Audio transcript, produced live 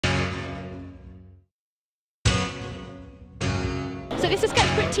So this is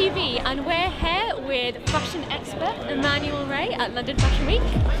Sketchbook TV and we're here with fashion expert Emmanuel at London Fashion Week.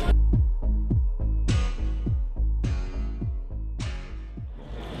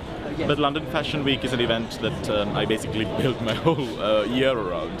 But London Fashion Week is an event that I basically built my whole year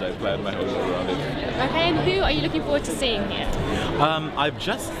around. I planned my whole year around it. Okay, and who are you looking forward to seeing here? I've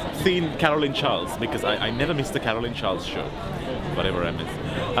just seen Caroline Charles because I never miss the Caroline Charles show, whatever I miss.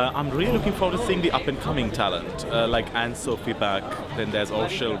 I'm really looking forward to seeing the up-and-coming talent, like Anne-Sophie Back, then there's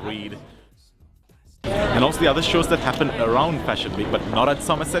Orshel Reed. And also the other shows that happen around Fashion Week, but not at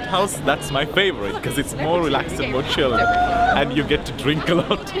Somerset House. That's my favorite because it's more relaxed and more chill, and you get to drink a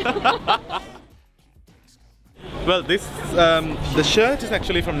lot. Well, the shirt is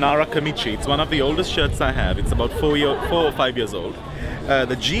actually from Nara Kamichi. It's one of the oldest shirts I have. It's about 4 or 5 years old.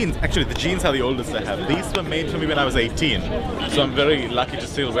 The jeans are the oldest I have. These were made for me when I was 18, so I'm very lucky to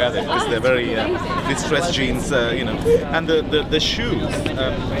still wear them because they're very distressed jeans, you know. And the shoes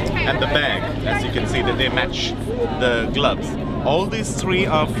and the bag, as you can see, that they match the gloves. All these three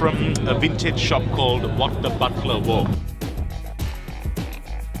are from a vintage shop called What the Butler Wore.